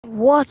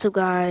What's up,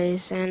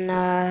 guys?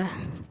 And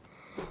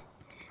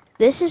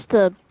this is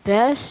the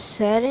best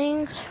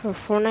settings for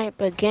Fortnite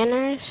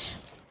beginners.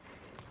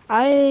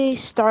 I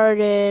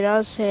started,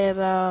 I'll say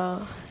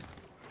about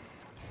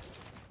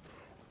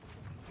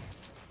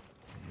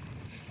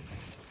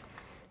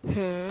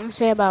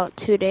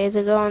 2 days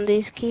ago on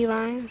these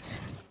keybinds.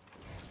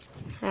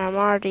 And I'm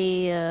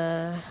already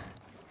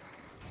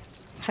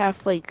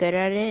halfway good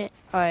at it.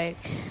 Like,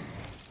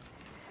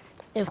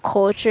 if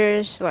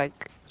cultures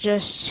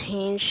just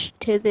changed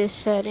to this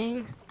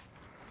setting,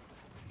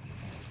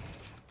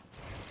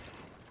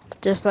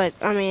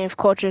 if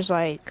cultures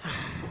I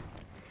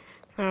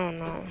don't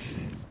know.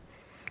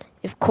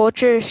 If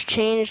cultures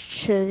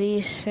changed to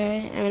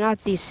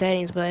not these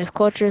settings, but if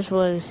cultures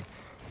was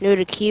new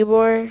to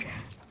keyboard,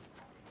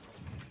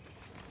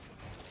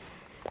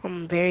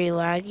 I'm very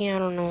laggy, I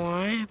don't know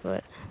why,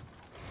 but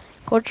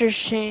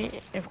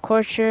if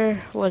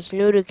culture was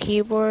new to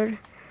keyboard,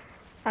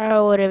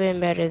 I would have been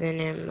better than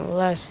him in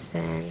less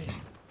than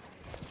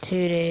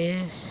 2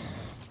 days.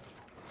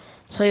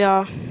 So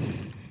y'all,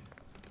 I'm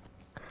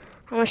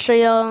gonna show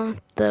y'all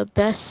the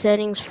best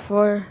settings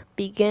for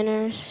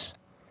beginners,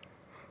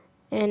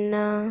 and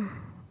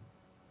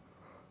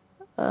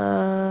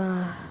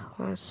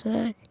one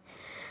sec.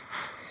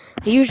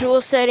 Usual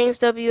settings,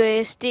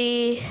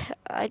 WASD.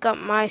 I got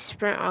my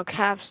sprint on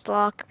caps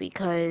lock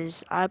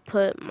because I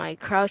put my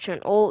crouch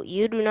on ult.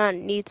 You do not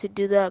need to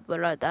do that,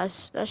 but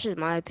that's just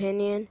my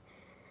opinion.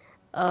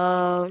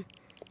 I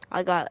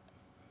got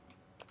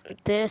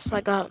this.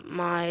 I got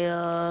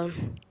my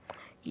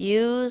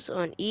use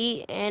on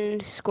E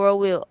and scroll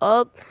wheel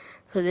up,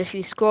 because if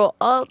you scroll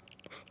up,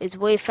 it's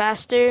way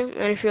faster,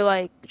 and if you're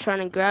like trying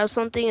to grab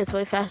something, it's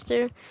way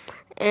faster.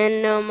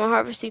 And my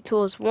harvesting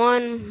tool is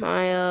 1.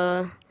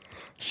 My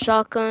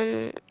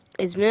shotgun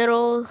is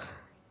middle,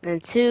 then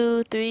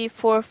 2, 3,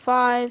 4,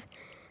 5.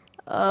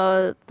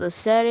 The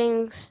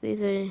settings,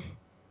 these are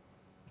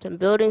some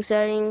building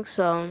settings.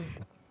 So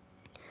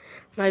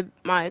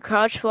my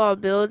crouch while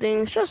building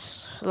is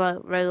just like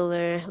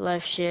regular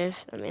left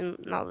shift.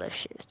 Not left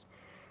shift,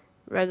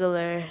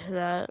 regular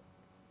that.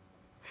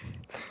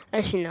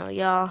 Actually, no,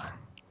 y'all.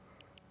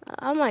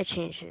 I might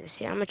change this.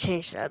 Yeah, I'm gonna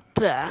change that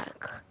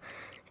back.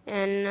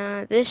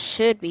 And this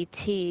should be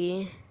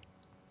T.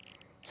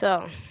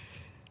 So,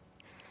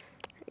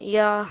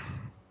 yeah.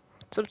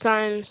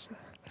 Sometimes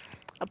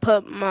I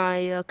put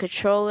my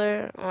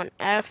controller on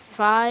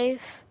F5,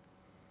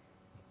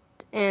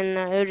 and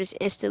it'll just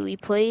instantly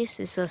place.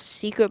 It's a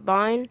secret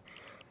bind.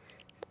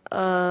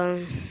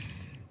 I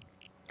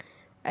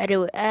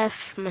do with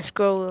F. My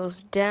scroll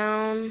wheel's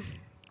down.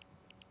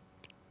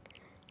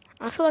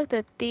 I feel like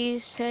that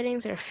these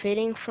settings are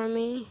fitting for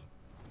me,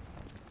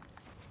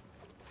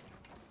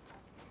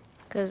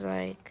 cause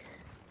like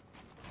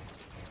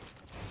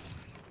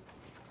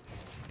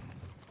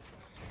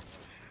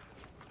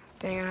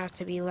dang, I have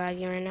to be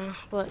laggy right now,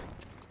 but I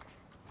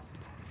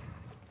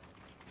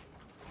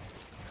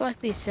feel like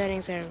these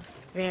settings are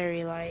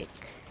very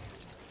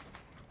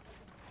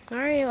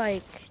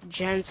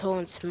gentle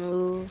and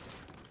smooth.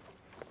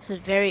 This is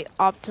very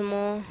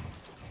optimal.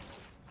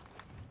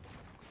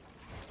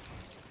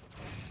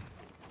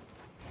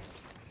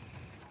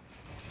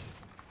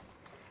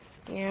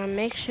 Yeah,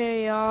 make sure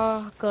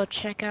y'all go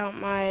check out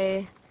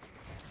my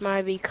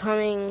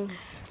becoming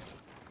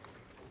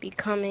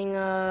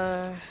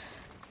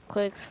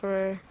clicks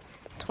for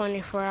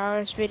 24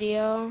 hours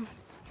video,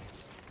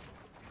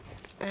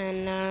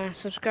 and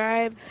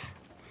subscribe,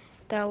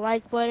 that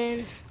like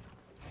button.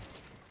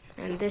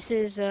 And this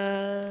is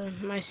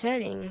my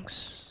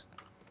settings.